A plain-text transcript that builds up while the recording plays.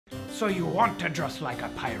So you want to dress like a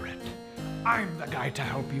pirate. I'm the guy to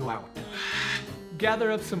help you out. Gather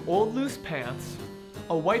up some old loose pants,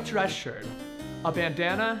 a white dress shirt, a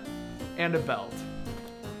bandana, and a belt.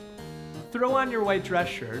 Throw on your white dress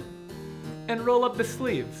shirt and roll up the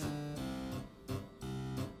sleeves.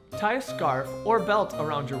 Tie a scarf or belt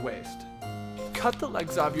around your waist. Cut the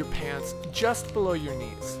legs of your pants just below your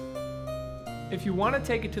knees. If you want to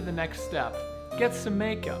take it to the next step, get some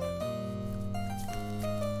makeup.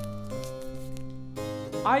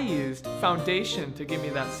 I used foundation to give me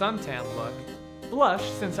that suntan look, blush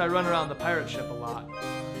since I run around the pirate ship a lot,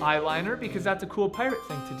 eyeliner because that's a cool pirate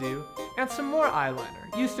thing to do, and some more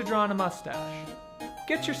eyeliner used to draw on a mustache.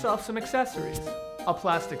 Get yourself some accessories, a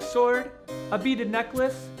plastic sword, a beaded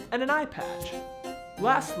necklace, and an eye patch.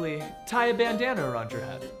 Lastly, tie a bandana around your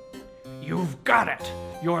head. You've got it!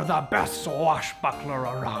 You're the best swashbuckler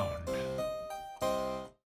around.